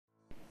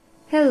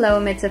Hello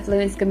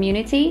METO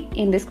community!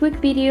 In this quick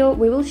video,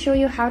 we will show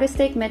you how to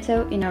stake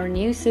METO in our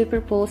new super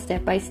pool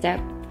step by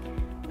step.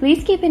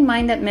 Please keep in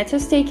mind that METO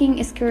staking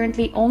is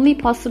currently only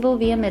possible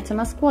via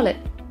MetaMask wallet.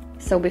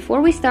 So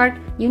before we start,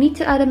 you need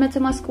to add a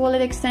MetaMask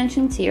wallet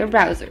extension to your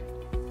browser.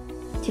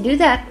 To do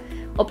that,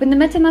 open the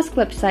MetaMask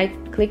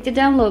website, click the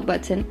download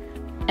button,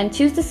 and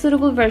choose the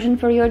suitable version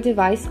for your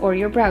device or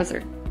your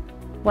browser.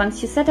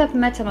 Once you set up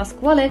MetaMask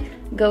wallet,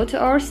 go to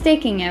our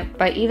staking app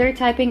by either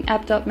typing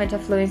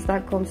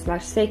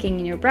app.metafluence.com/staking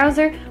in your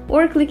browser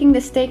or clicking the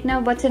Stake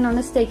Now button on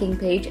the staking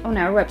page on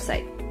our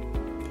website.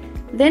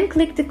 Then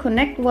click the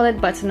Connect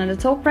Wallet button on the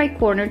top right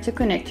corner to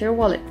connect your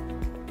wallet.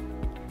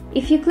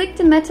 If you click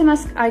the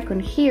MetaMask icon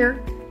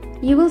here,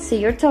 you will see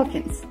your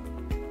tokens.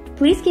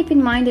 Please keep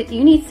in mind that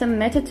you need some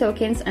METO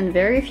tokens and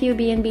very few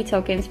BNB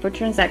tokens for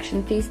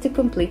transaction fees to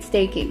complete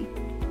staking.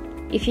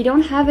 If you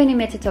don't have any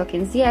METO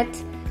tokens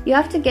yet, you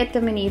have to get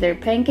them in either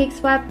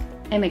PancakeSwap,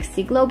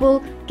 MXC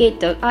Global,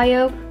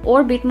 Gate.io,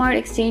 or Bitmart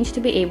exchange to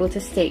be able to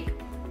stake.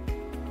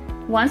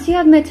 Once you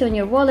have METO in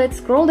your wallet,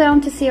 scroll down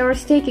to see our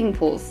staking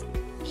pools.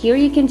 Here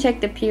you can check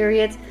the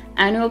periods,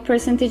 annual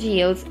percentage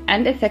yields,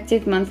 and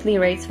effective monthly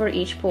rates for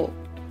each pool.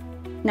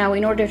 Now,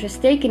 in order to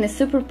stake in a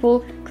super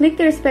pool, click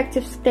the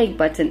respective stake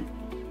button.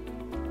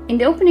 In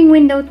the opening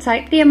window,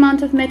 type the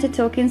amount of METO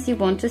tokens you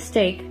want to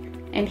stake,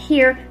 and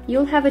here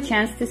you'll have a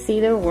chance to see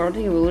the reward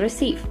you will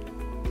receive.